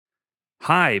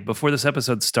Hi, before this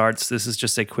episode starts, this is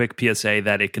just a quick PSA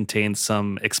that it contains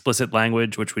some explicit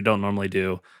language, which we don't normally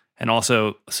do, and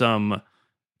also some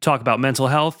talk about mental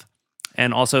health,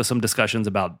 and also some discussions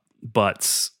about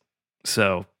butts.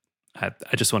 So I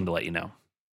just wanted to let you know.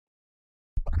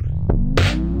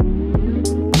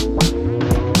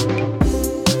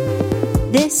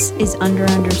 This is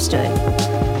Understood.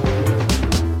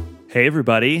 Hey,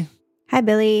 everybody. Hi,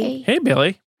 Billy. Hey,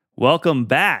 Billy. Welcome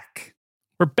back.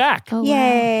 We're back. Oh,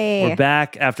 yay. We're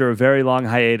back after a very long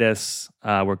hiatus.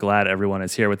 We're glad everyone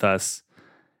is here with us.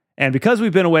 And because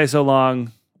we've been away so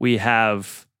long, we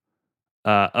have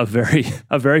a very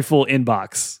full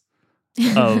inbox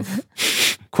of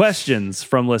questions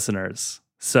from listeners.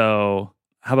 So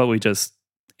how about we just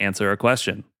answer a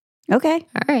question? Okay.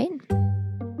 All right.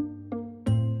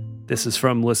 This is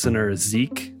from listener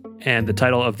Zeke, and the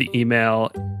title of the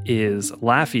email is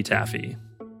Laffy Taffy.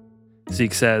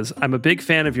 Zeke says, I'm a big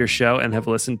fan of your show and have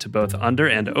listened to both Under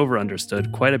and Over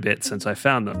Understood quite a bit since I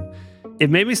found them. It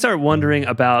made me start wondering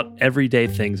about everyday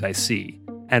things I see.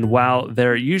 And while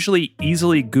they're usually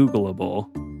easily Googleable,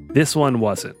 this one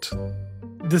wasn't.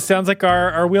 This sounds like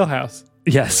our wheelhouse.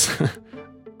 Yes.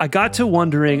 I got to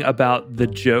wondering about the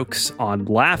jokes on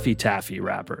Laffy Taffy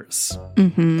rappers.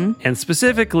 Mm-hmm. And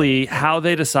specifically how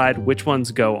they decide which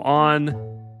ones go on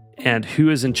and who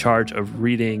is in charge of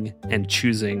reading and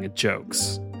choosing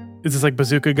jokes. Is this like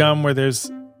bazooka gum where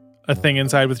there's a thing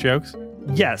inside with jokes?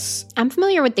 Yes. I'm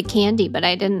familiar with the candy, but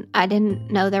I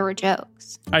didn't know there were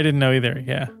jokes. I didn't know either,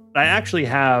 yeah. I actually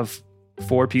have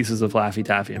 4 pieces of Laffy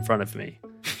Taffy in front of me.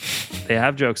 They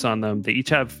have jokes on them. They each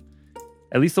have,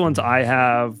 at least the ones I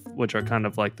have, which are kind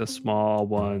of like the small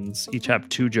ones, each have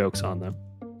 2 jokes on them.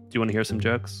 Do you want to hear some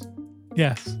jokes?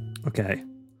 Yes. Okay.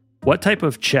 What type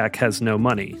of check has no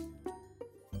money?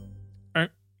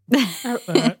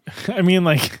 I mean,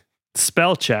 like...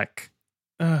 Spell check.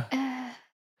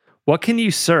 What can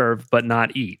you serve but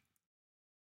not eat?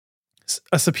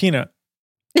 A subpoena.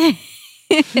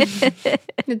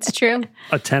 It's true.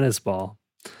 A tennis ball.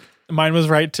 Mine was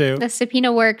right, too. The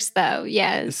subpoena works, though.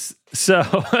 Yes. So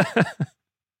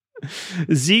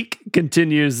Zeke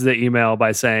continues the email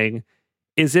by saying,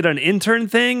 is it an intern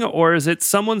thing or is it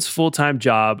someone's full-time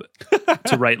job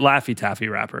to write Laffy Taffy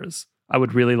rappers? I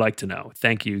would really like to know.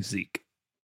 Thank you, Zeke.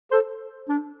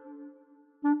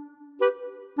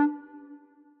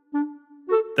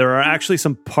 There are actually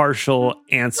some partial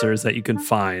answers that you can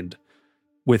find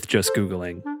with just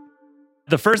Googling.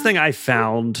 The first thing I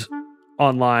found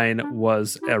online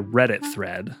was a Reddit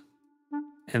thread.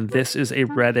 And this is a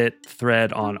Reddit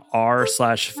thread on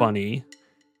r/funny.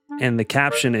 And the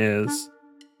caption is,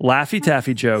 Laffy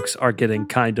Taffy jokes are getting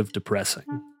kind of depressing.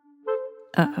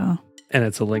 Uh-oh. And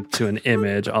it's a link to an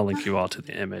image. I'll link you all to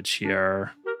the image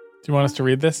here. Do you want us to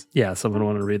read this? Yeah, someone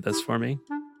want to read this for me?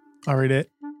 I'll read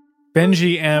it.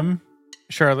 Benji M.,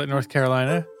 Charlotte, North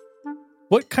Carolina.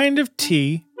 What kind of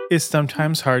tea is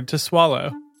sometimes hard to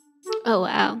swallow? Oh,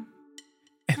 wow.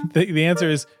 And the answer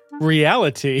is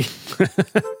reality.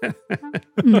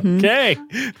 Mm-hmm. Okay.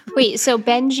 Wait, so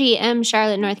Benji M.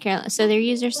 Charlotte, North Carolina. So their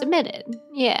user submitted.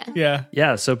 Yeah. Yeah.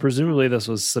 Yeah, so presumably this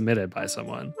was submitted by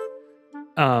someone.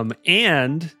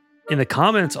 And in the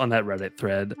comments on that Reddit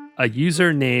thread, a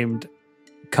user named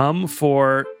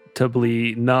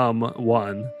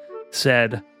Comfortably-Numb1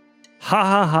 said, ha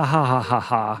ha ha ha ha ha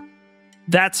ha,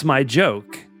 that's my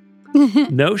joke.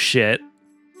 No shit.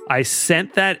 I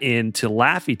sent that in to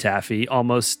Laffy Taffy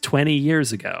almost 20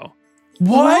 years ago.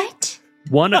 What?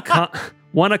 Won a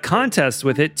contest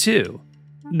with it too.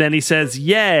 Then he says,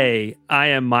 yay, I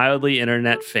am mildly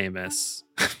internet famous.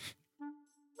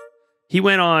 He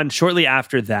went on shortly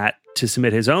after that to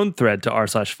submit his own thread to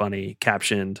r/funny,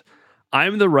 captioned,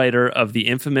 I'm the writer of the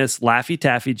infamous Laffy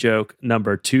Taffy joke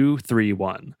number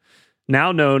 231,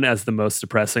 now known as the most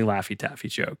depressing Laffy Taffy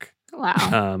joke.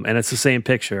 Wow. And it's the same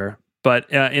picture.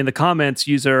 But in the comments,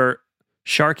 user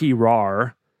Sharky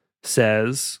Rar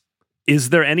says, is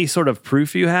there any sort of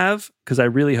proof you have? Because I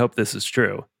really hope this is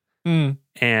true. Mm.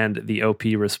 And the OP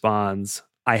responds,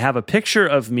 I have a picture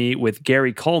of me with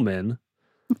Gary Coleman.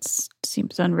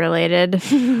 Seems unrelated.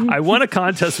 I won a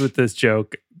contest with this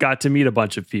joke, got to meet a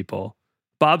bunch of people.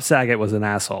 Bob Saget was an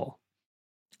asshole.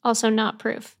 Also not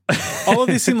proof. All of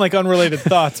these seem like unrelated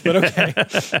thoughts, but okay.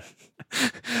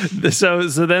 So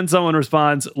then someone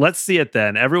responds, let's see it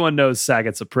then. Everyone knows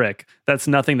Saget's a prick. That's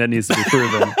nothing that needs to be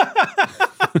proven.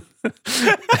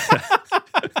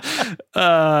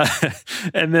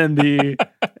 And then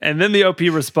the OP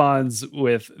responds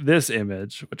with this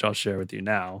image, which I'll share with you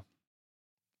now.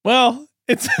 Well,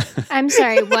 it's I'm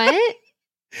sorry, what?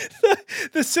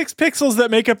 The 6 pixels that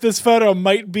make up this photo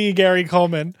might be Gary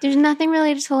Coleman. There's nothing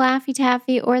related to Laffy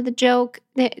Taffy or the joke.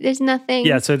 There's nothing.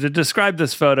 Yeah, so to describe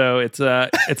this photo, it's a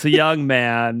young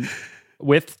man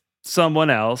with someone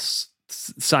else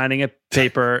signing a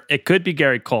paper. It could be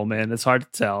Gary Coleman. It's hard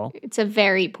to tell. It's a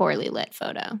very poorly lit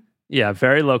photo. Yeah,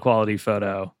 very low quality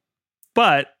photo.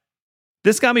 But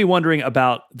this got me wondering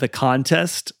about the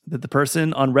contest that the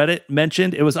person on Reddit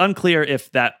mentioned. It was unclear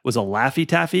if that was a Laffy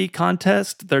Taffy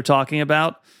contest they're talking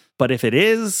about. But if it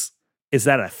is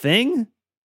that a thing?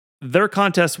 Their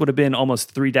contest would have been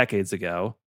almost 3 decades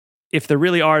ago. If there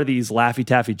really are these Laffy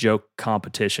Taffy joke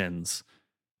competitions,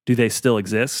 do they still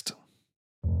exist?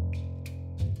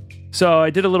 So I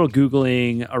did a little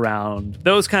Googling around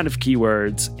those kind of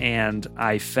keywords, and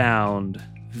I found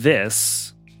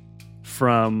this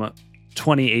from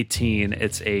 2018.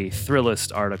 It's a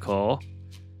Thrillist article,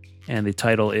 and the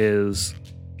title is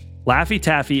Laffy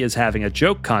Taffy is having a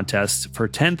joke contest for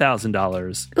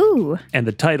 $10,000. Ooh. And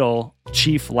the title,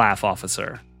 Chief Laugh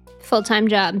Officer. Full-time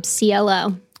job,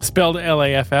 CLO. Spelled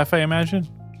Laff, I imagine.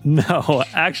 No,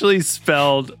 actually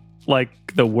spelled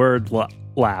like the word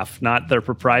laugh, not their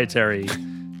proprietary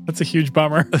That's a huge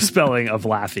bummer. spelling of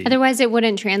Laffy. Otherwise, it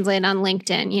wouldn't translate on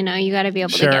LinkedIn. You know, you got to be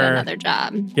able to Sure. get another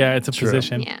job. Yeah, it's a True.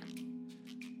 position. Yeah.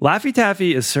 Laffy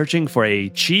Taffy is searching for a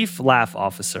Chief Laugh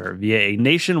Officer via a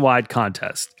nationwide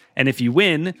contest. And if you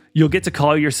win, you'll get to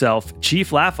call yourself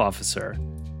Chief Laugh Officer,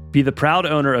 be the proud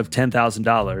owner of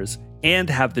 $10,000, and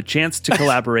have the chance to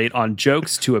collaborate on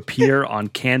jokes to appear on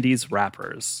Candy's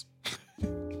wrappers.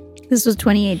 This was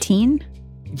 2018?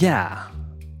 Yeah.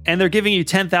 And they're giving you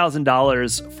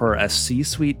 $10,000 for a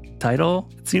C-suite title.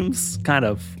 It seems kind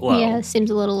of low. Yeah, seems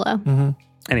a little low. Mm-hmm.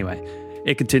 Anyway,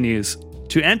 it continues.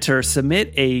 To enter,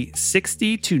 submit a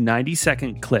 60 to 90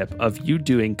 second clip of you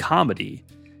doing comedy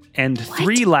and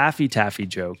 3 Laffy Taffy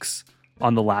jokes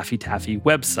on the Laffy Taffy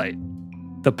website.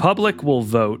 The public will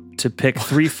vote to pick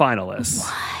 3 finalists.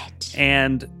 What?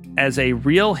 And as a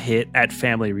real hit at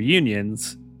family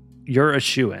reunions, you're a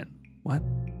shoo-in. What?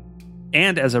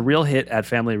 And as a real hit at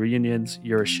family reunions,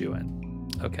 you're a shoo-in.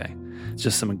 Okay. It's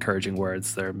just some encouraging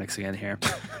words they're mixing in here.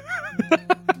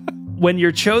 When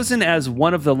you're chosen as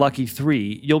one of the lucky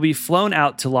 3, you'll be flown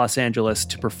out to Los Angeles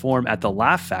to perform at the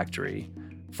Laugh Factory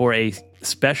for a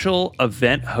special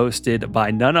event hosted by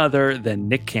none other than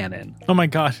Nick Cannon. Oh my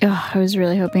gosh. I was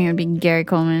really hoping it would be Gary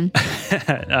Coleman.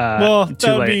 Well, too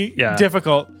that would late. be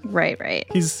difficult. Right.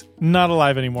 He's not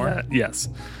alive anymore. Yes.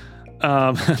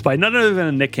 By none other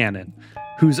than Nick Cannon,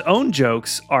 whose own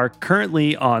jokes are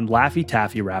currently on Laffy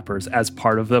Taffy wrappers as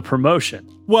part of the promotion.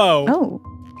 Whoa. Oh.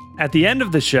 At the end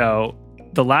of the show,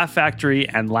 the Laugh Factory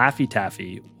and Laffy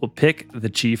Taffy will pick the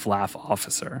Chief Laugh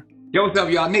Officer. Yo, what's up,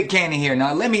 y'all? Nick Cannon here.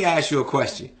 Now, let me ask you a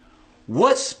question.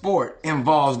 What sport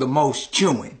involves the most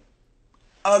chewing?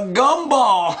 A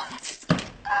gumball.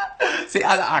 See,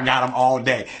 I got them all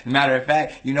day. As a matter of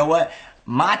fact, you know what?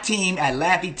 My team at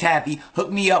Laffy Taffy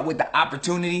hooked me up with the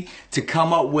opportunity to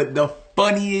come up with the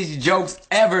funniest jokes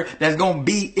ever that's going to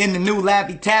be in the new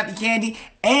Laffy Taffy candy.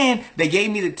 And they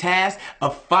gave me the task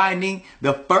of finding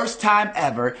the first time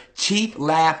ever Chief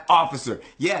Laugh Officer.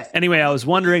 Yes. Anyway, I was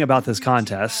wondering about this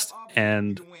contest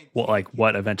and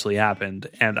what eventually happened.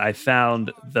 And I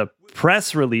found the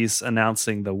press release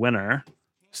announcing the winner.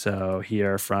 So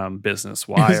here from Business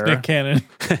Wire. It's Nick Cannon.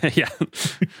 Yeah.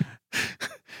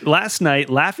 Last night,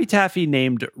 Laffy Taffy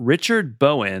named Richard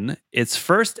Bowen its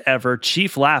first ever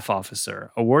Chief Laugh Officer,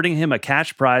 awarding him a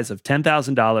cash prize of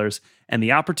 $10,000 and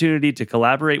the opportunity to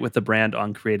collaborate with the brand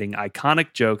on creating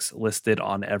iconic jokes listed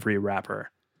on every wrapper.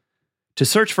 To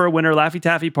search for a winner, Laffy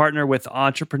Taffy partnered with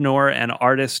entrepreneur and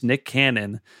artist Nick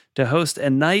Cannon to host a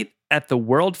night at the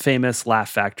world-famous Laugh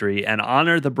Factory and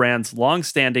honor the brand's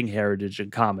long-standing heritage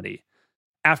in comedy.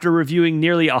 After reviewing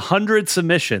nearly 100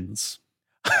 submissions...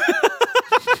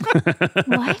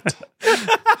 What?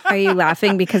 Are you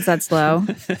laughing because that's low?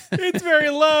 It's very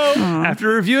low. After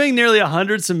reviewing nearly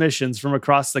 100 submissions from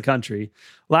across the country,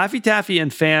 Laffy Taffy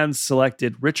and fans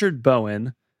selected Richard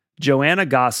Bowen, Joanna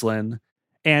Goslin,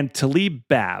 and Talib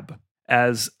Bab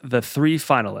as the 3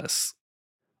 finalists.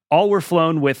 All were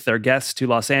flown with their guests to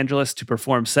Los Angeles to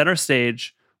perform center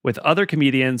stage with other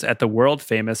comedians at the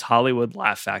world-famous Hollywood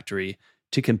Laugh Factory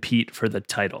to compete for the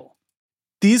title.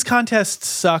 These contests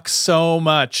suck so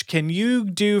much. Can you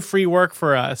do free work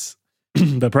for us?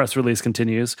 The press release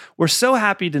continues. We're so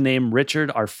happy to name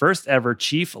Richard our first ever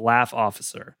Chief Laugh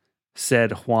Officer,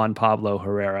 said Juan Pablo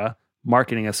Herrera,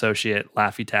 marketing associate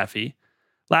Laffy Taffy.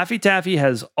 Laffy Taffy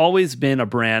has always been a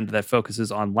brand that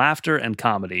focuses on laughter and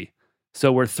comedy,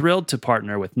 so we're thrilled to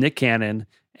partner with Nick Cannon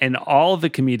and all of the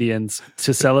comedians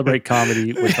to celebrate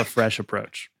comedy with a fresh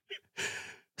approach.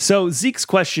 So Zeke's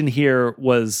question here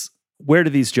was, where do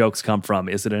these jokes come from?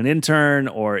 Is it an intern,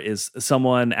 or is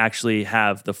someone actually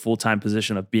have the full-time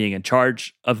position of being in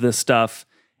charge of this stuff?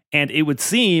 And it would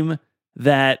seem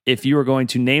that if you were going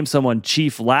to name someone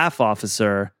chief laugh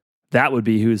officer, that would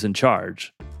be who's in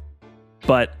charge.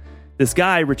 But this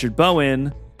guy, Richard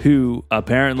Bowen, who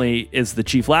apparently is the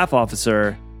chief laugh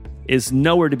officer, is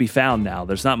nowhere to be found now.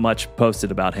 There's not much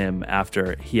posted about him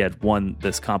after he had won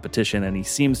this competition, and he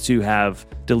seems to have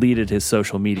deleted his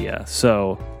social media.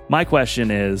 So my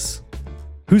question is,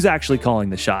 who's actually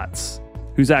calling the shots?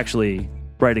 Who's actually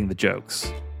writing the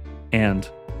jokes? And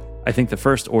I think the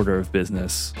first order of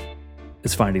business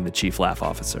is finding the chief laugh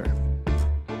officer.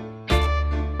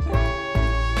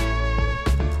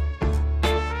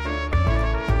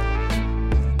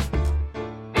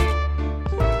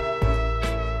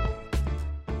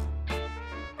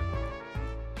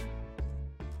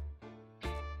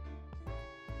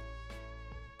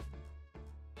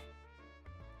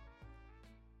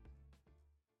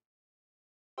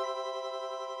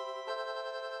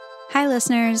 Hi,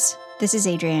 listeners. This is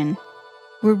Adrienne.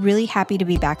 We're really happy to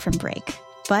be back from break,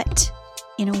 but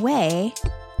in a way,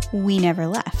 we never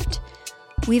left.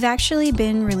 We've actually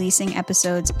been releasing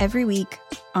episodes every week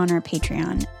on our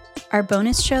Patreon. Our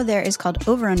bonus show there is called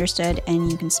Over Understood,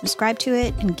 and you can subscribe to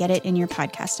it and get it in your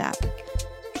podcast app.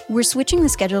 We're switching the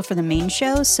schedule for the main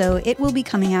show, so it will be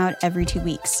coming out every 2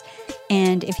 weeks.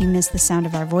 And if you miss the sound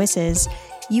of our voices,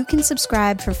 you can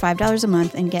subscribe for $5 a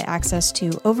month and get access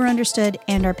to Over Understood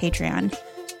and our Patreon.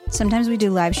 Sometimes we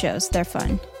do live shows. They're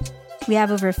fun. We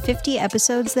have over 50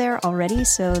 episodes there already,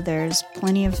 so there's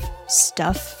plenty of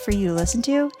stuff for you to listen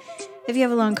to if you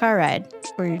have a long car ride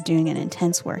or you're doing an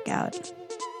intense workout.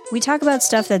 We talk about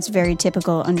stuff that's very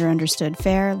typical Under Understood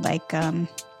fare, like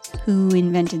who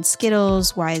invented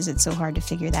Skittles, why is it so hard to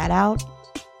figure that out,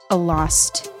 a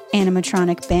lost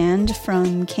animatronic band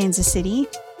from Kansas City,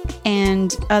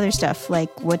 and other stuff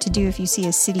like what to do if you see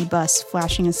a city bus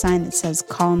flashing a sign that says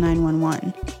call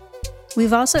 911.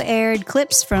 We've also aired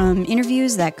clips from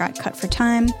interviews that got cut for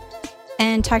time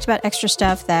and talked about extra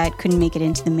stuff that couldn't make it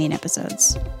into the main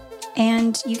episodes.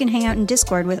 And you can hang out in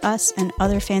Discord with us and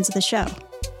other fans of the show.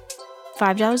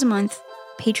 $5 a month,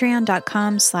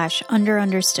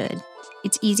 patreon.com/underunderstood.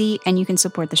 It's easy and you can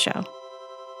support the show.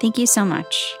 Thank you so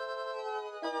much.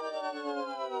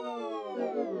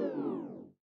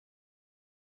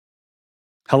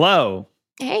 Hello.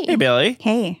 Hey. Hey, Billy.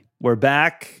 Hey. We're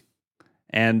back,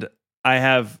 and I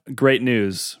have great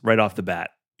news right off the bat.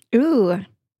 Ooh.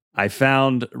 I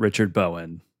found Richard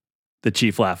Bowen, the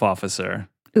chief laugh officer.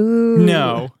 Ooh.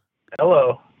 No.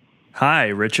 Hello. Hi,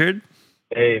 Richard.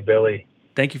 Hey, Billy.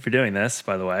 Thank you for doing this,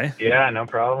 by the way. Yeah, no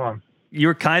problem.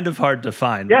 You're kind of hard to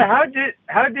find. Yeah,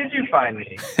 how did you find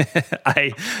me?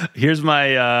 Here's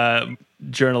my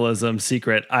journalism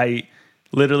secret. I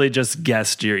literally just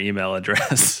guessed your email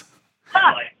address.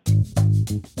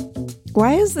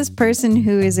 Why is this person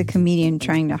who is a comedian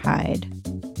trying to hide?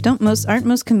 Aren't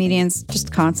most comedians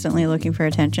just constantly looking for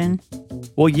attention?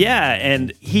 Well, yeah,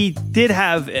 and he did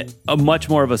have a much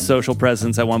more of a social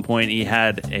presence at one point. He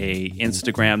had a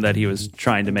Instagram that he was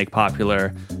trying to make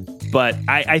popular. But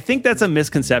I think that's a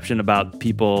misconception about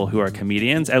people who are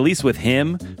comedians. At least with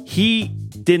him, he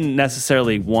didn't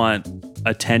necessarily want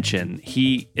attention.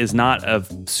 He is not a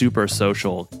super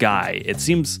social guy. It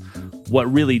seems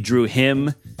what really drew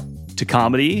him to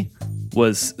comedy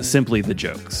was simply the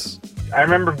jokes. I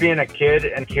remember being a kid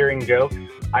and hearing jokes.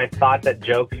 I thought that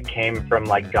jokes came from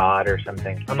like God or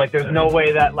something. I'm like, there's no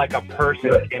way that like a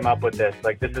person came up with this.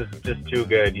 Like, this is just too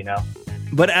good, you know?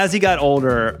 But as he got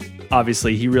older,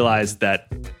 obviously he realized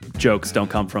that jokes don't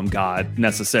come from God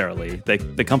necessarily.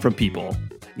 They come from people,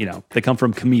 you know, they come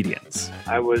from comedians.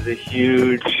 I was a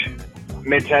huge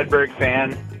Mitch Hedberg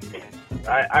fan.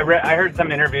 I heard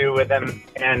some interview with him,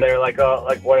 and they're like, "Oh,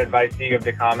 like what advice do you give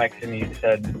to comics?" And he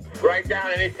said, "Write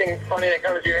down anything funny that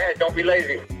comes to your head. Don't be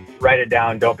lazy. Write it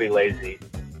down. Don't be lazy."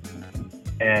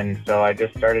 And so I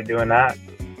just started doing that.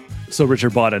 So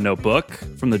Richard bought a notebook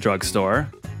from the drugstore,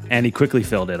 and he quickly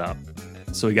filled it up.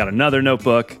 So he got another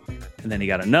notebook, and then he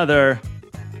got another,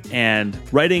 and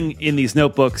writing in these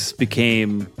notebooks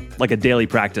became like a daily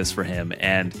practice for him,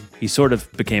 and he sort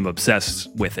of became obsessed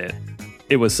with it.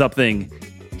 It was something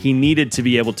he needed to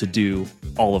be able to do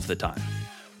all of the time.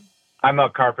 I'm a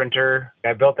carpenter.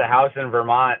 I built a house in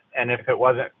Vermont, and if it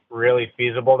wasn't really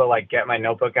feasible to like get my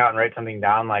notebook out and write something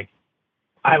down, like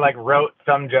I like wrote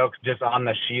some jokes just on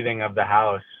the sheathing of the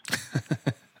house.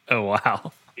 Oh,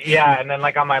 wow. Yeah, and then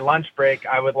like on my lunch break,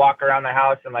 I would walk around the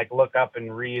house and like look up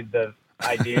and read the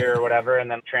idea or whatever, and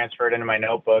then transfer it into my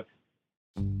notebook.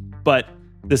 But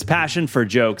this passion for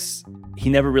jokes, he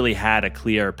never really had a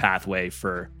clear pathway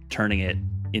for turning it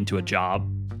into a job.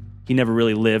 He never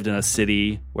really lived in a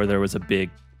city where there was a big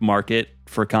market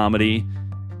for comedy.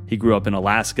 He grew up in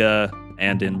Alaska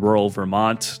and in rural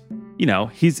Vermont. You know,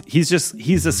 he's a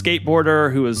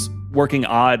skateboarder who was working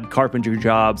odd carpenter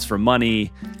jobs for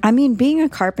money. I mean, being a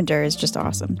carpenter is just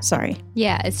awesome. Sorry.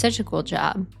 Yeah, it's such a cool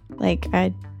job. Like,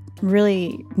 I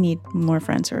really need more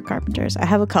friends who are carpenters. I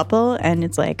have a couple, and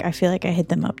it's like, I feel like I hit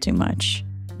them up too much.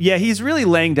 Yeah, he's really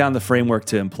laying down the framework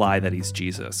to imply that he's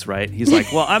Jesus, right? He's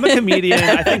like, well, I'm a comedian.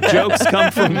 I think jokes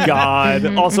come from God.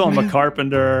 Also, I'm a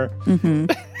carpenter.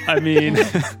 I mean,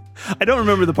 I don't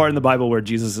remember the part in the Bible where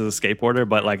Jesus is a skateboarder,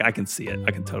 but like I can see it.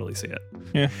 I can totally see it.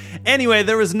 Yeah. Anyway,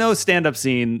 there was no stand-up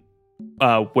scene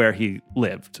where he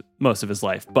lived most of his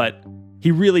life, but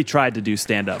he really tried to do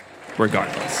stand-up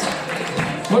regardless.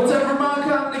 What's up, Vermont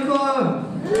Comedy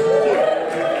Club?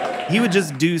 He would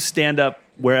just do stand-up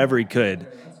wherever he could.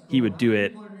 He would do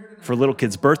it for little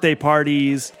kids' birthday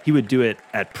parties. He would do it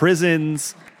at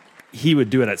prisons. He would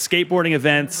do it at skateboarding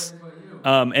events.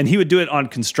 And he would do it on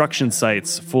construction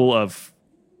sites full of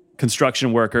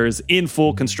construction workers in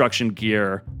full construction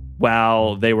gear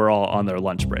while they were all on their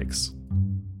lunch breaks.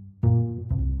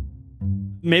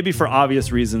 Maybe for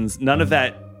obvious reasons, none of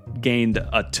that gained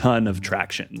a ton of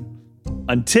traction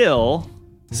until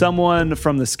someone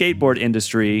from the skateboard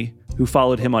industry who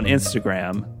followed him on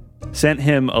Instagram sent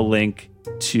him a link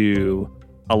to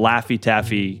a Laffy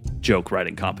Taffy joke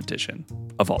writing competition,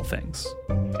 of all things.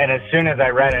 And as soon as I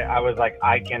read it, I was like,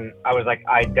 I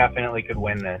definitely could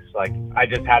win this. Like, I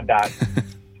just had that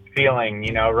feeling,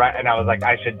 you know, right? And I was like,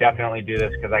 I should definitely do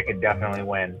this because I could definitely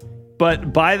win.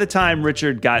 But by the time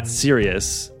Richard got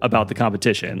serious about the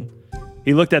competition,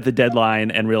 he looked at the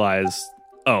deadline and realized,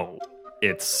 oh,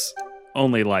 it's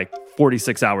only like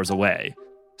 46 hours away.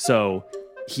 So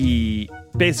he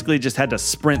basically just had to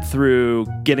sprint through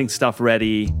getting stuff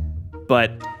ready.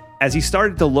 But as he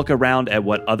started to look around at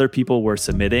what other people were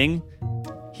submitting,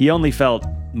 he only felt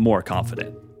more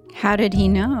confident. How did he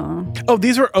know? Oh,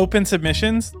 these were open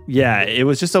submissions? Yeah, it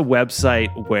was just a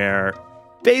website where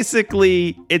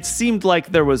basically it seemed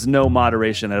like there was no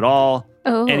moderation at all.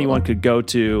 Oh. Anyone could go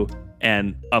to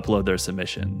and upload their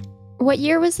submission. What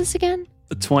year was this again?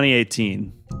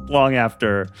 2018, long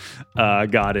after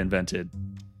God invented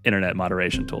internet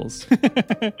moderation tools.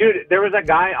 Dude, there was a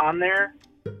guy on there.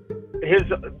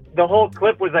 The whole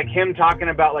clip was like him talking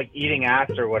about like eating ass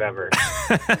or whatever.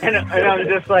 and I was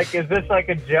just like, is this like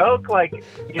a joke? Like,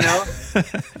 you know?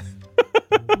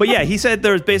 But yeah, he said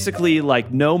there's basically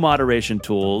like no moderation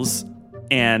tools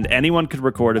and anyone could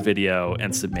record a video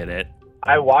and submit it.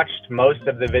 I watched most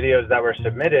of the videos that were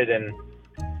submitted, and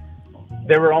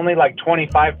there were only like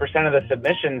 25% of the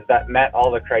submissions that met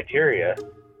all the criteria.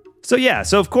 So yeah,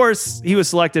 so of course he was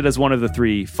selected as one of the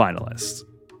 3 finalists.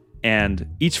 And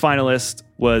each finalist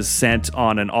was sent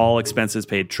on an all expenses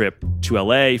paid trip to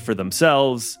LA for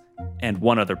themselves and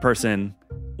one other person.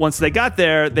 Once they got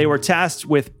there, they were tasked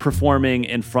with performing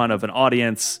in front of an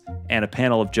audience and a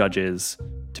panel of judges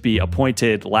to be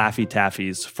appointed Laffy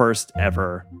Taffy's first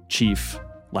ever chief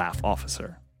laugh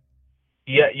officer.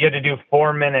 Yeah, you had to do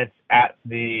 4 minutes at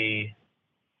the...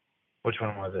 Which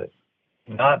one was it?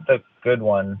 Not the good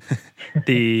one.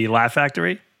 The Laugh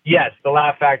Factory? Yes, the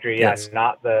Laugh Factory. Yes, Yes.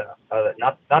 not the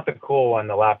not the cool one.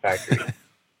 The Laugh Factory.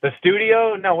 The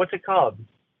studio? No, what's it called?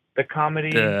 The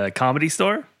comedy. The Comedy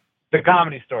Store? The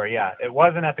Comedy Store. Yeah, it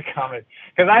wasn't at the comedy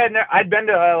because I'd been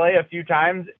to LA a few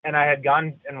times and I had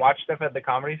gone and watched stuff at the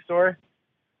Comedy Store,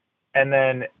 and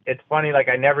then it's funny, like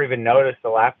I never even noticed the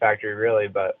Laugh Factory really,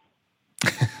 but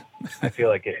I feel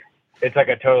like it's like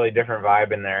a totally different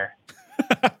vibe in there.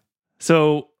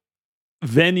 So,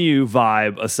 venue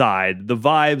vibe aside, the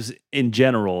vibes in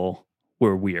general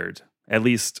were weird, at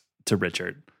least to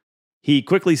Richard. He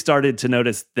quickly started to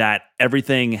notice that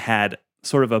everything had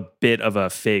sort of a bit of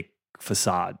a fake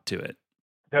facade to it.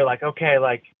 They're like, okay,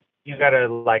 like you got to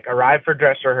like arrive for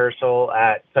dress rehearsal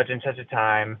at such and such a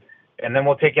time, and then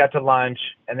we'll take you out to lunch,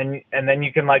 and then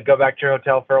you can like go back to your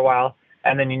hotel for a while,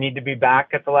 and then you need to be back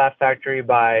at the Laugh Factory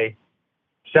by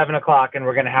 7:00, and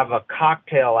we're going to have a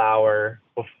cocktail hour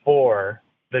before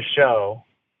the show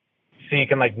so you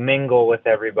can like mingle with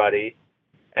everybody.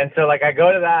 And so like I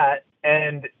go to that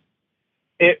and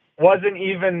it wasn't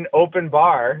even open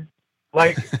bar.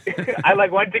 Like I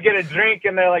like went to get a drink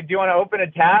and they're like, do you want to open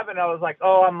a tab? And I was like,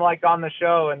 oh, I'm like on the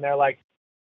show. And they're like,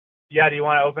 yeah, do you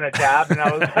want to open a tab? And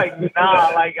I was like,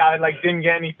 nah, like I like didn't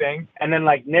get anything. And then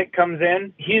like Nick comes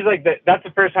in. He's like, that's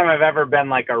the first time I've ever been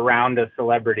like around a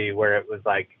celebrity where it was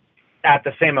like at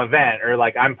the same event, or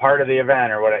like I'm part of the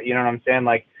event or what, you know what I'm saying?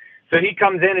 Like, so he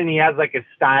comes in and he has like his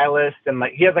stylist and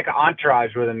like he has like an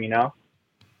entourage with him, you know?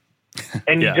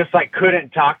 And Yeah. you just like couldn't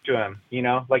talk to him, you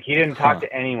know? Like he didn't talk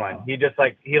to anyone. He just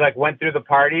like, he like went through the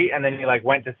party and then he like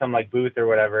went to some like booth or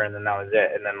whatever. And then that was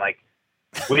it. And then like,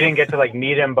 we didn't get to like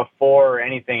meet him before or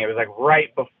anything. It was like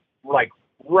right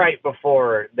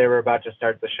before they were about to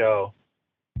start the show.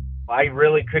 I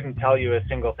really couldn't tell you a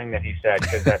single thing that he said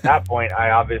because at that point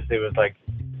I obviously was like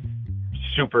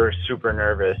super, super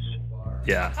nervous.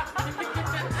 Yeah.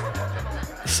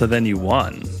 So then you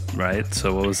won, right?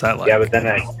 So what was that like? Yeah, but then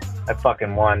I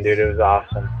fucking won, dude. It was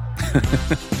awesome.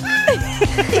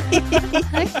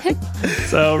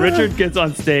 So Richard gets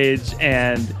on stage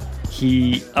and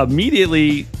he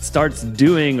immediately starts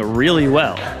doing really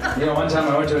well. You know, one time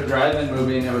I went to a drive-in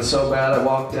movie and it was so bad I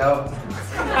walked out.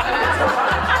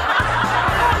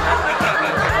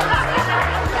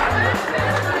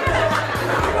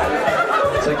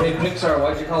 It's like, hey, Pixar,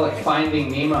 why'd you call it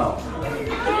Finding Nemo?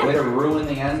 Way to ruin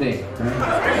the ending.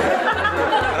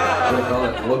 Right? Should call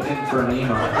it Looking for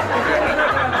Nemo.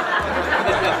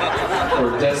 Or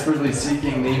Desperately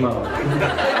Seeking Nemo.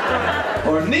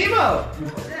 Or Nemo!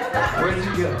 Where did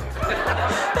you go?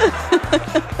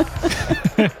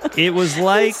 It was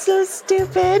like, So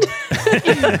stupid.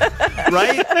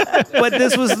 right? But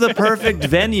this was the perfect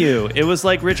venue. It was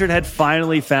like Richard had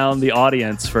finally found the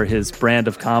audience for his brand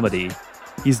of comedy.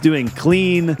 He's doing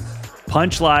clean,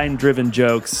 punchline-driven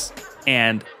jokes,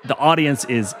 and the audience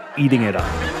is eating it up.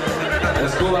 It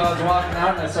was cool. I was walking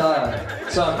out and I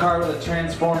saw a car with a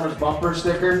Transformers bumper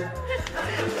sticker.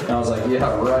 And I was like,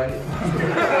 yeah, right.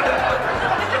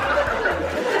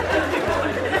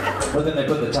 But then they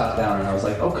put the top down and I was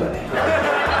like, okay.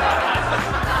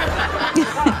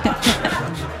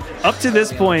 Up to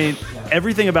this point,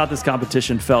 everything about this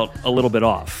competition felt a little bit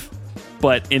off.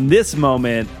 But in this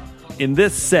moment, in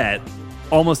this set,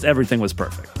 almost everything was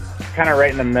perfect. Kind of right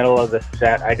in the middle of the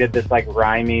set, I did this like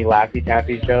rhymey, Laffy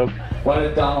Taffy joke. Why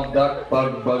did Donald Duck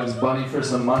bug Bugs Bunny for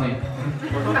some money?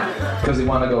 Because he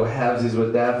wanted to go halvesies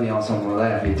with Daffy on some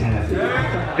Laffy Taffy.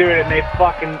 Dude, and they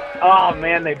fucking, oh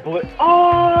man, they blew,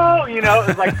 oh, you know, it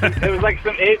was like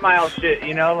some 8 Mile shit,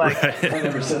 you know, like. I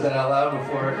never said that out loud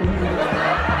before.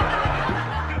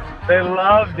 They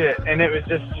loved it, and it was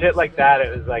just shit like that.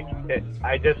 It was like,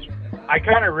 I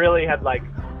kind of really had like,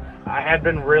 I had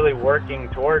been really working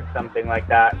towards something like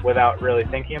that without really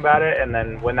thinking about it, and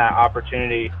then when that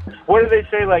opportunity, what do they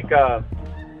say, like,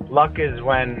 luck is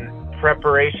when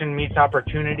preparation meets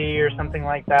opportunity or something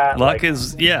like that? Luck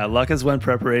is when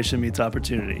preparation meets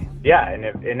opportunity. Yeah, and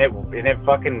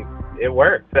it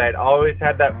worked. I always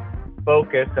had that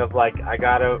focus of like, I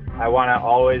want to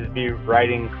always be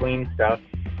writing clean stuff,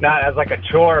 not as like a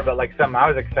chore, but like something I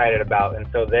was excited about. And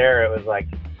so there, it was like,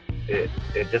 it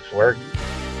just worked.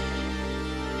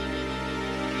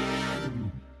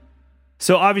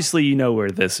 So obviously you know where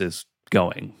this is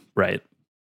going, right?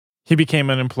 He became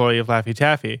an employee of Laffy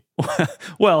Taffy.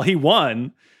 Well, he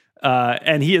won,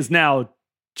 and he is now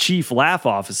chief laugh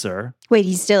officer. Wait,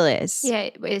 he still is. Yeah,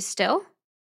 is still?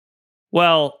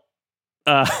 Well,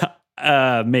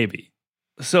 maybe.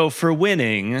 So for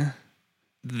winning,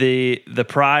 the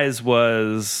prize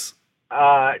was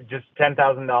just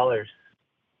 $10,000.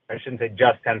 I shouldn't say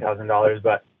just $10,000,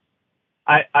 but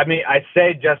I mean I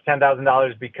say just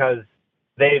 $10,000 because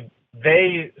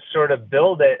they sort of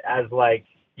build it as like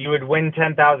you would win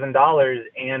 $10,000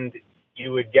 and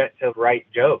you would get to write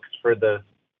jokes for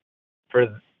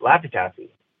Laffy Taffy.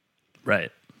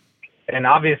 right. And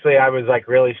obviously I was like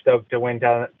really stoked to win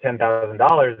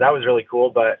 $10,000. That was really cool,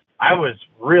 but I was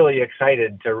really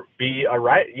excited to be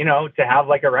to have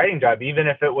like a writing job, even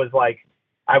if it was like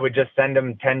I would just send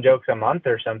them 10 jokes a month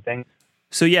or something.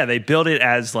 So yeah, they built it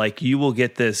as like you will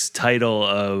get this title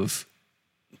of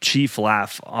chief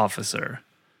laugh officer.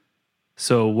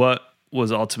 So what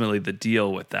was ultimately the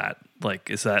deal with that? Like,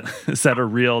 is that a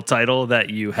real title that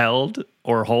you held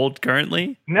or hold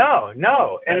currently? No.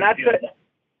 And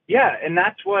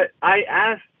that's what I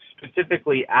asked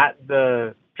specifically at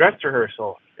the dress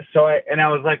rehearsal. So I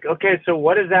was like, okay, so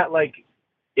what is that like?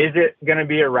 Is it going to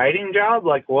be a writing job?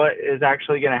 Like, what is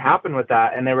actually going to happen with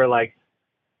that? And they were like,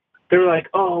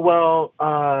 oh,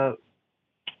 well,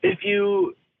 if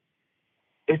you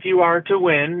are to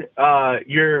win,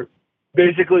 you're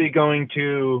basically going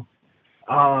to,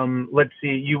 let's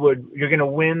see, you're going to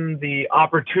win the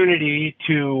opportunity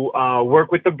to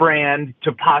work with the brand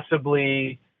to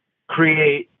possibly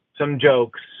create some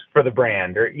jokes for the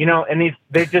brand, or, you know, and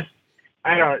they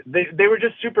were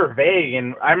just super vague.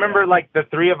 And I remember like the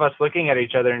three of us looking at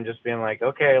each other and just being like,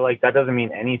 okay, like that doesn't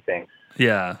mean anything.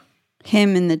 Yeah.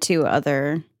 Him and the two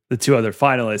other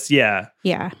finalists. Yeah.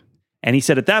 Yeah. And he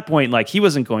said at that point, like, he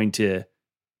wasn't going to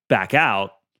back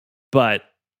out, but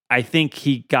I think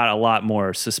he got a lot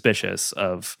more suspicious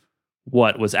of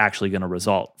what was actually going to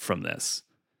result from this.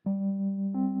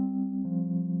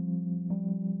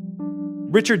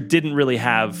 Richard didn't really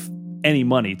have any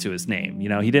money to his name. You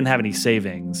know, he didn't have any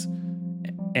savings.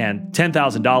 And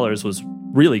 $10,000 was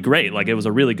really great. Like, it was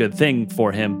a really good thing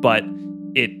for him, but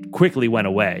it quickly went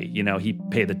away. You know, he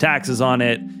paid the taxes on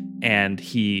it, and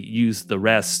he used the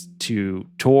rest to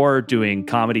tour doing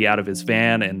comedy out of his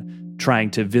van and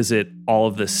trying to visit all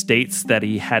of the states that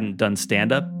he hadn't done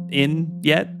stand-up in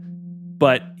yet.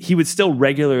 But he would still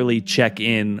regularly check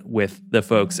in with the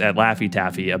folks at Laffy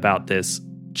Taffy about this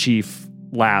chief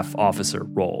laugh officer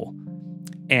role.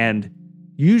 And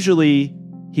usually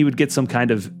he would get some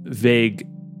kind of vague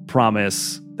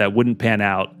promise that wouldn't pan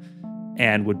out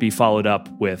and would be followed up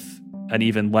with an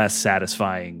even less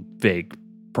satisfying vague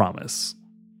promise.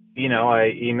 You know,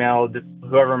 I emailed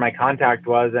whoever my contact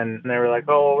was, and they were like,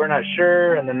 oh, we're not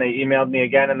sure. And then they emailed me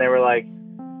again, and they were like,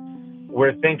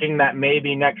 we're thinking that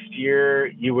maybe next year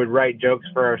you would write jokes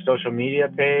for our social media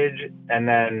page. And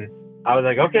then I was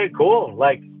like, okay, cool.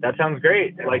 Like, that sounds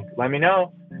great. Like, let me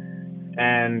know.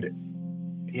 And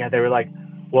yeah, they were like,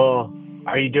 well,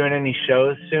 are you doing any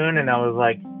shows soon? And I was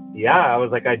like, yeah. I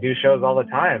was like, I do shows all the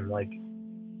time. Like,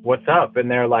 what's up?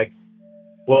 And they're like,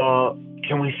 well,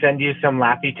 can we send you some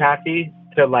Laffy Taffy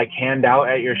to like hand out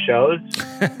at your shows?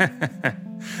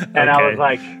 And I was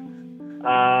like,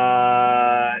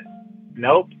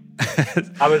 nope.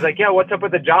 I was like, yeah, what's up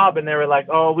with the job? And they were like,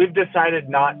 oh, we've decided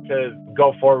not to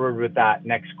go forward with that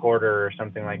next quarter or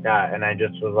something like that. And I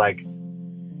just was like,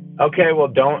 okay,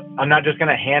 well, I'm not just going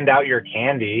to hand out your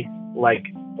candy. Like,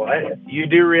 what? You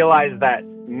do realize that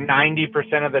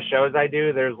 90% of the shows I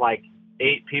do, there's like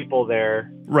 8 people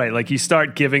there. Right. Like, you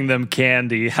start giving them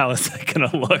candy. How is that going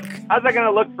to look? How's that going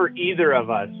to look for either of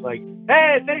us? Like,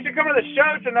 hey, thanks for coming to the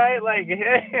show tonight. Like,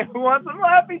 hey, who wants some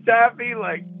Laffy Taffy?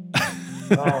 Like,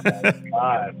 oh my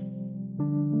God.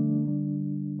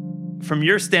 From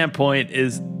your standpoint,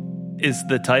 is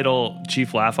the title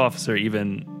Chief Laugh Officer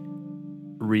even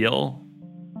real?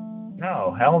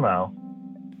 No, hell no.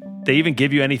 They even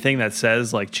give you anything that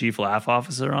says like Chief Laugh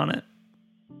Officer on it?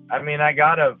 I mean,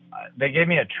 they gave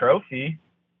me a trophy.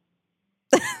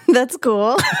 That's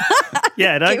cool.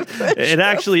 Yeah, it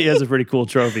actually is a pretty cool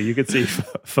trophy. You could see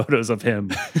photos of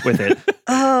him with it.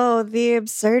 Oh, the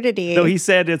absurdity. So he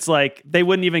said it's like they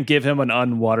wouldn't even give him an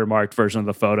unwatermarked version of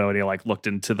the photo, and he like looked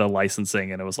into the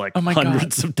licensing, and it was like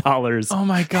hundreds of dollars. Oh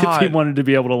my God. If he wanted to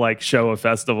be able to like show a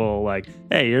festival, like,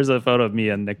 hey, here's a photo of me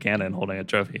and Nick Cannon holding a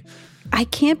trophy. I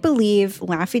can't believe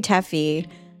Laffy Taffy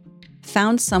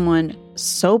found someone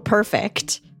so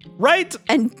perfect. Right?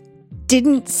 And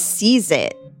didn't seize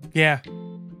it. Yeah.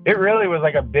 It really was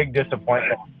like a big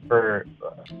disappointment for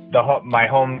my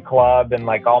home club and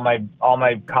like all my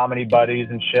comedy buddies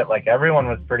and shit. Like, everyone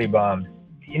was pretty bummed,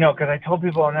 you know, because I told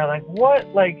people and they're like, what?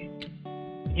 Like,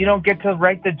 you don't get to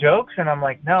write the jokes? And I'm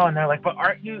like, no. And they're like, but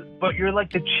you're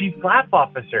like the Chief Laugh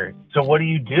Officer. So what do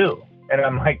you do? And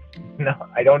I'm like, no,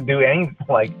 I don't do anything.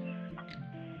 Like,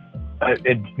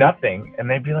 it's nothing. And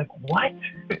they'd be like, what?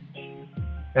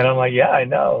 And I'm like, yeah, I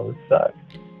know. It sucks.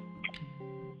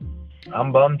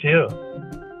 I'm bummed too.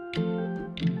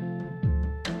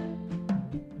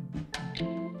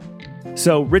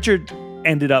 So Richard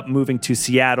ended up moving to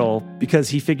Seattle because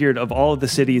he figured of all of the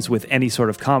cities with any sort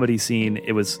of comedy scene,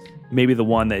 it was maybe the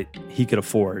one that he could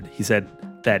afford. He said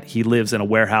that he lives in a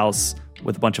warehouse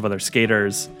with a bunch of other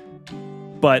skaters.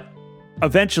 But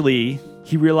eventually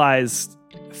he realized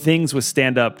things with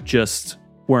stand-up just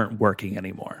weren't working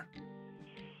anymore.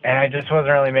 And I just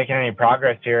wasn't really making any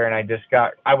progress here. And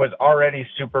I was already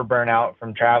super burnt out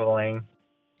from traveling.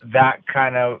 That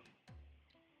kind of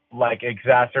like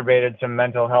exacerbated some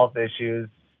mental health issues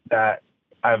that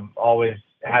I've always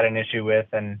had an issue with.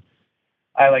 And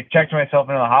I like checked myself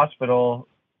into the hospital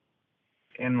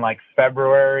in like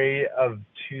February of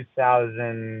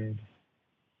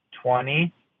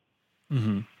 2020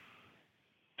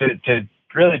 to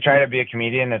really try to be a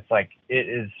comedian. It's like, it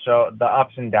is so, the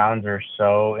ups and downs are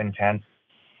so intense.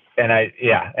 And I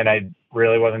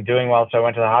really wasn't doing well. So I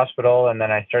went to the hospital and then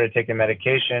I started taking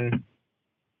medication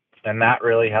and that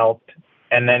really helped.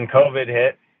 And then COVID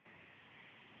hit.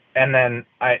 And then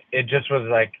it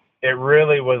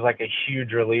really was like a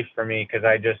huge relief for me. Cause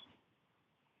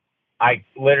I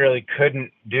literally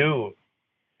couldn't do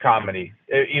comedy,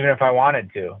 even if I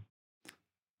wanted to.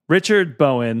 Richard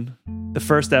Bowen, the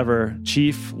first ever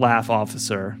Chief Laugh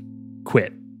Officer,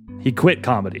 quit. He quit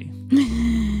comedy.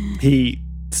 He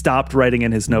stopped writing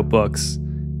in his notebooks.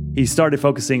 He started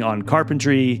focusing on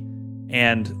carpentry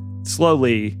and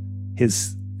slowly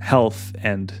his health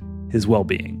and his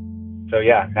well-being. So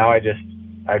yeah, now I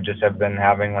just have been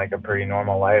having like a pretty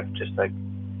normal life, just like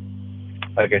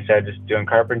I said, just doing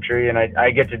carpentry, and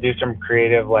I get to do some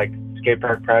creative like skate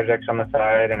park projects on the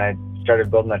side, and I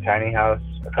started building a tiny house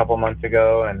a couple months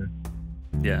ago. And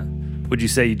yeah, would you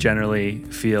say you generally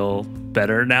feel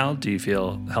better now? Do you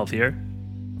feel healthier?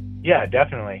 Yeah,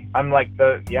 definitely. I'm like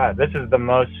this is the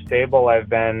most stable I've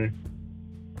been.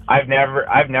 I've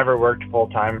never worked full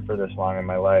time for this long in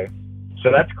my life. So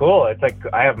that's cool. It's like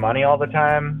I have money all the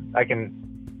time. I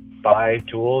can buy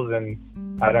tools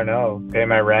and I don't know, pay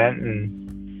my rent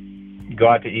and go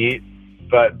out to eat.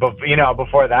 But you know,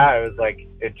 before that, it was like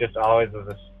it just always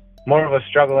was more of a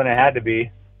struggle than it had to be.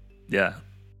 Yeah.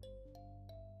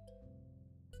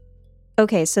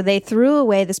 Okay, so they threw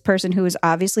away this person who was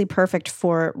obviously perfect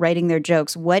for writing their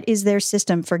jokes. What is their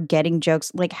system for getting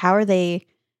jokes? Like, how are they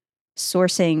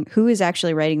sourcing who is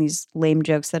actually writing these lame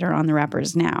jokes that are on the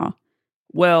rappers now?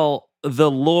 Well,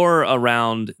 the lore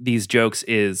around these jokes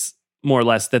is more or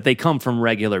less that they come from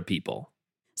regular people.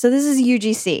 So this is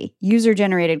UGC,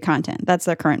 user-generated content. That's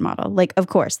their current model. Like, of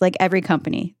course, like every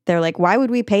company, they're like, why would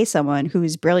we pay someone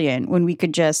who's brilliant when we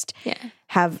could just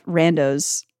have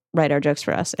randos write our jokes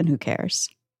for us, and who cares?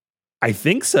 I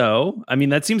think so. I mean,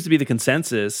 that seems to be the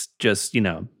consensus, just, you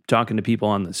know, talking to people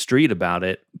on the street about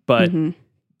it. But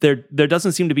there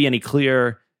doesn't seem to be any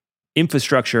clear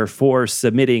infrastructure for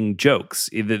submitting jokes.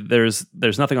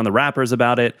 There's nothing on the rappers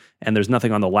about it, and there's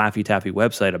nothing on the Laffy Taffy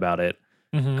website about it.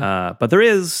 But there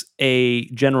is a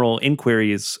general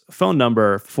inquiries phone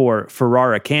number for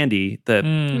Ferrara Candy,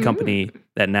 the company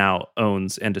that now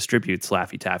owns and distributes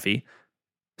Laffy Taffy.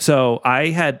 So I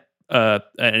had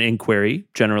an inquiry,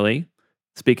 generally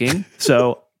speaking,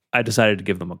 so I decided to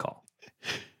give them a call.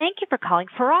 Thank you for calling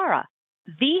Ferrara,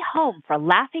 the home for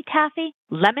Laffy Taffy,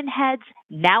 Lemonheads,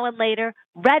 Now and Later,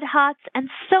 Red Hots, and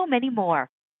so many more.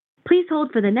 Please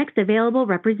hold for the next available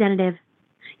representative.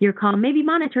 Your call may be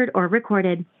monitored or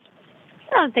recorded.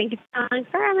 Oh, thank you for calling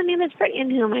Ferrara. My name is Brittany,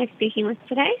 and who am I speaking with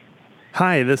today?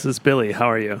 Hi, this is Billy. How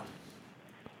are you?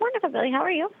 Wonderful, Billy. How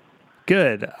are you?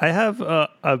 Good. I have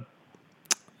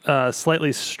a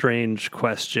slightly strange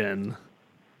question.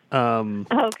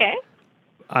 Okay.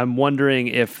 I'm wondering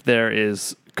if there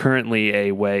is currently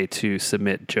a way to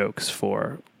submit jokes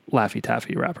for Laffy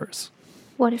Taffy rappers.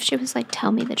 What if she was like,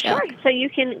 tell me the joke? Sure. So you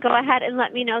can go ahead and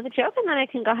let me know the joke, and then I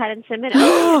can go ahead and submit it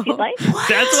if you'd like. What?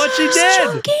 That's what she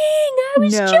did. I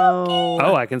was joking.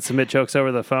 Oh, I can submit jokes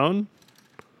over the phone?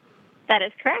 That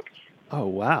is correct. Oh,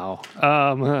 wow.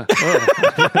 Oh,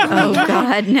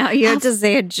 God. Now you have to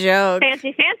say a joke.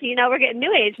 Fancy. You know, we're getting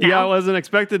new age now. Yeah, I wasn't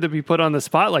expected to be put on the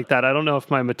spot like that. I don't know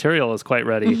if my material is quite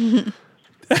ready.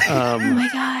 Oh, my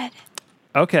God.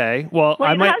 Okay. Well,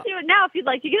 I might... I'll do it now if you'd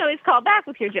like. You can always call back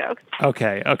with your jokes.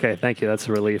 Okay. Thank you. That's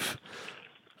a relief.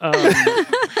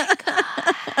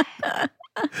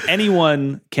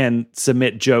 Anyone can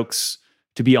submit jokes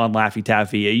to be on Laffy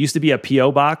Taffy. It used to be a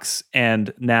P.O. box,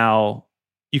 and now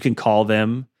you can call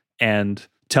them and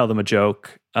tell them a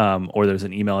joke, or there's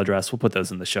an email address. We'll put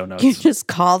those in the show notes. You just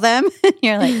call them.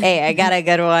 You're like, hey, I got a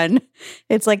good one.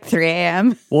 It's like 3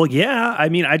 a.m. Well, yeah. I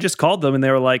mean, I just called them and they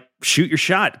were like, shoot your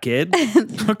shot, kid.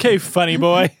 Okay, funny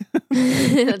boy.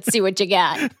 Let's see what you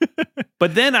got.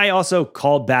 But then I also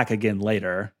called back again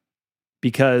later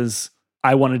because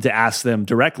I wanted to ask them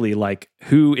directly, like,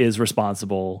 who is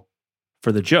responsible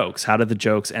for the jokes? How did the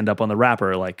jokes end up on the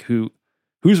rapper? Like, who's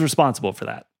responsible for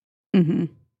that? Mm-hmm.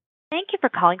 Thank you for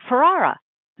calling Ferrara,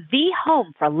 the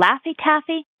home for Laffy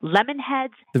Taffy,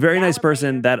 Lemonheads. The very nice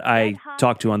person that I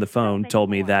talked to on the phone told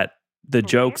me that the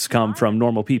jokes come from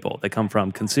normal people. They come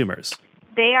from consumers.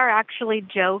 They are actually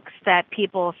jokes that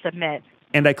people submit.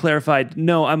 And I clarified,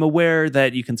 no, I'm aware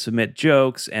that you can submit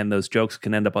jokes and those jokes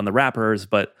can end up on the rappers,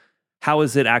 but how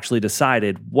is it actually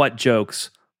decided what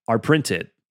jokes are printed?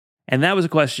 And that was a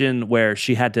question where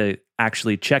she had to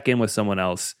actually check in with someone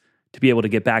else to be able to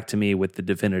get back to me with the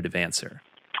definitive answer.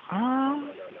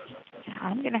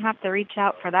 I'm going to have to reach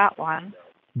out for that one.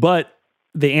 But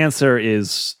the answer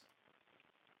is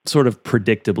sort of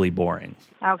predictably boring.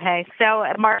 Okay, so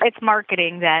it's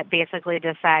marketing that basically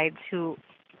decides who,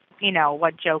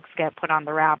 what jokes get put on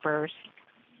the rappers.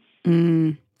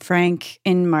 Frank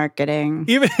in marketing.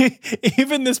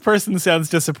 Even this person sounds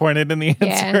disappointed in the answer.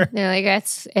 Yeah, they're like,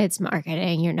 it's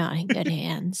marketing. You're not in good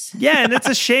hands. Yeah, and it's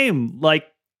a shame. Like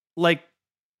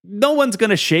no one's going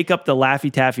to shake up the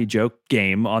Laffy Taffy joke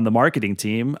game on the marketing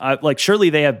team.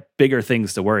 Surely they have bigger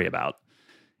things to worry about.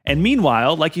 And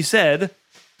meanwhile, like you said,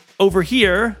 over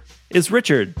here is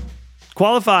Richard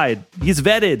qualified. He's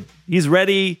vetted. He's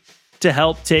ready to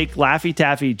help take Laffy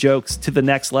Taffy jokes to the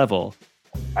next level.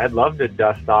 I'd love to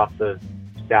dust off the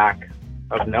stack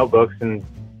of notebooks and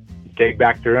dig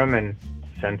back through them and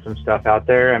send some stuff out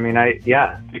there. I mean,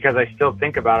 because I still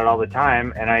think about it all the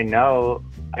time, and I know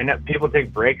people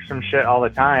take breaks from shit all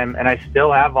the time, and I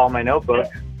still have all my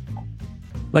notebooks.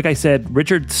 Like I said,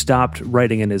 Richard stopped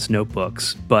writing in his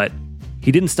notebooks, but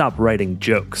he didn't stop writing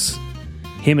jokes.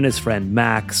 Him and his friend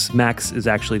Max is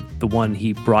actually the one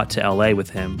he brought to LA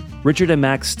with him. Richard and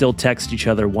Max still text each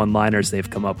other one-liners they've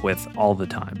come up with all the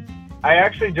time. I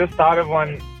actually just thought of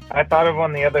one. I thought of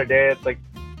one the other day. It's like,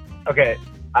 okay,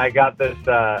 I got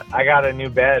a new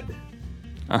bed.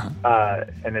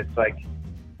 And it's like,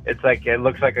 it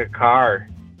looks like a car,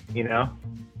 you know?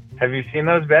 Have you seen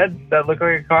those beds that look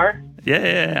like a car?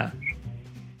 Yeah.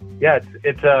 Yeah,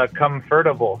 it's a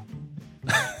comfortable.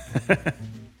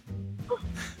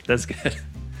 That's good.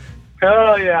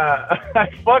 Hell yeah.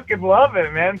 I fucking love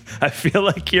it, man. I feel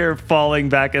like you're falling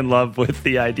back in love with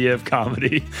the idea of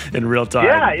comedy in real time.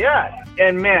 Yeah.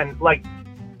 And man, like,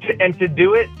 to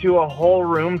do it to a whole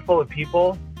room full of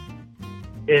people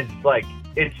is like,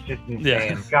 it's just insane.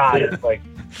 Yeah. God, it's like,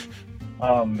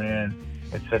 oh man,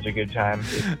 it's such a good time.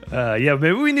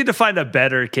 Maybe we need to find a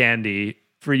better candy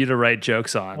for you to write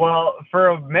jokes on. Well, for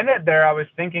a minute there, I was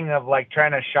thinking of like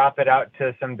trying to shop it out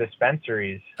to some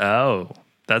dispensaries. Oh,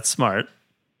 that's smart.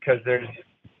 Because there's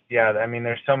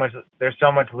so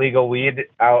much legal weed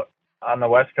out on the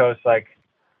West Coast. Like,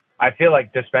 I feel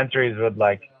like dispensaries would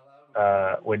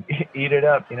eat it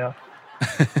up, you know?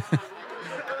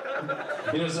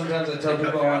 You know, sometimes I tell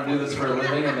people I want to do this for a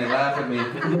living and they laugh at me.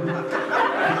 And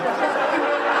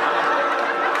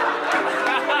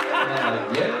I'm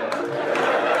like, yeah.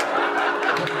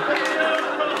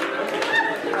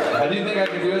 I do think I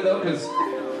can do it though, because,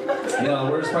 you know,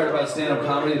 the worst part about stand-up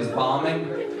comedy is bombing.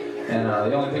 And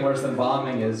the only thing worse than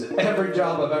bombing is every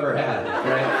job I've ever had,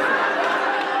 right?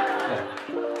 Yeah.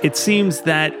 It seems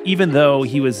that even though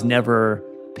he was never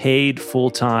paid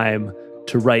full-time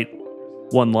to write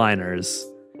one-liners,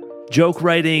 joke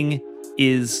writing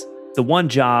is the one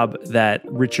job that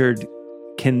Richard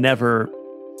can never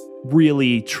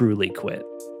really truly quit.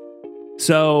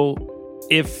 So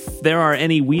if there are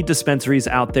any weed dispensaries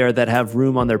out there that have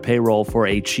room on their payroll for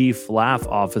a chief laugh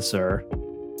officer,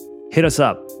 hit us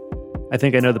up. I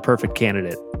think I know the perfect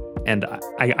candidate, and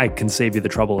I can save you the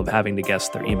trouble of having to guess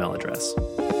their email address.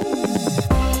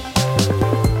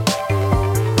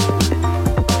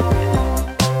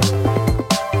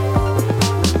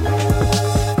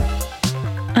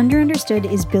 Understood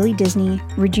is Billy Disney,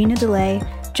 Regina DeLay,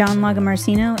 John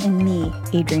Lagomarsino, and me,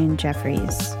 Adrian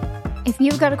Jeffries. If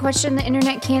you've got a question the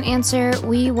internet can't answer,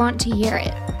 we want to hear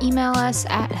it. Email us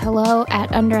at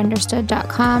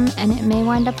hello@underunderstood.com, and it may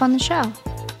wind up on the show.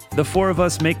 The four of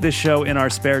us make this show in our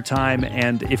spare time,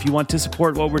 and if you want to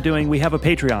support what we're doing, we have a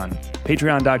Patreon,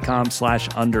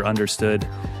 patreon.com/underunderstood.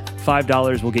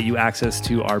 $5 will get you access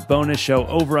to our bonus show,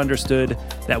 Over Understood,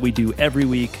 that we do every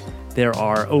week. There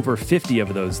are over 50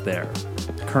 of those there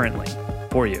currently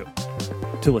for you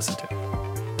to listen to.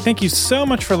 Thank you so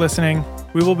much for listening.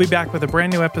 We will be back with a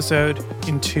brand new episode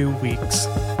in 2 weeks.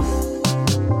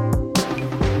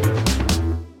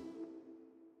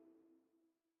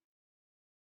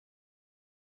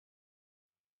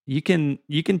 You can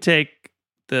take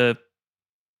the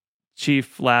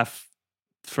chief laugh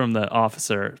from the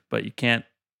officer, but you can't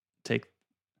take.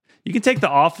 You can take the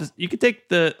office. You can take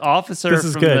the officer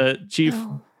from the chief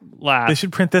laugh. They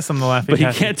should print this on the Laffy but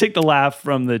Taffy. you can't take the laugh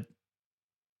from the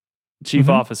chief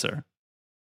officer.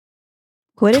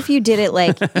 What if you did it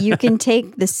like you can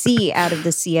take the C out of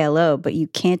the CLO, but you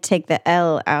can't take the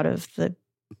L out of the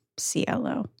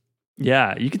CLO?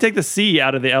 Yeah, you can take the C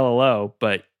out of the LLO,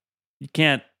 but you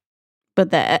can't. But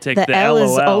the L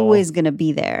is always going to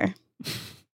be there.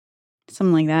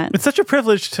 Something like that. It's such a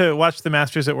privilege to watch the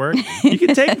Masters at Work. You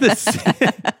can take the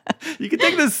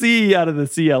C out of the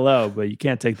CLO, but you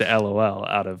can't take the LOL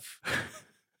out of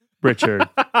Richard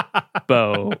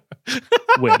Bo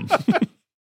Wynn.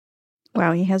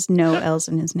 Wow, he has no L's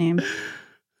in his name.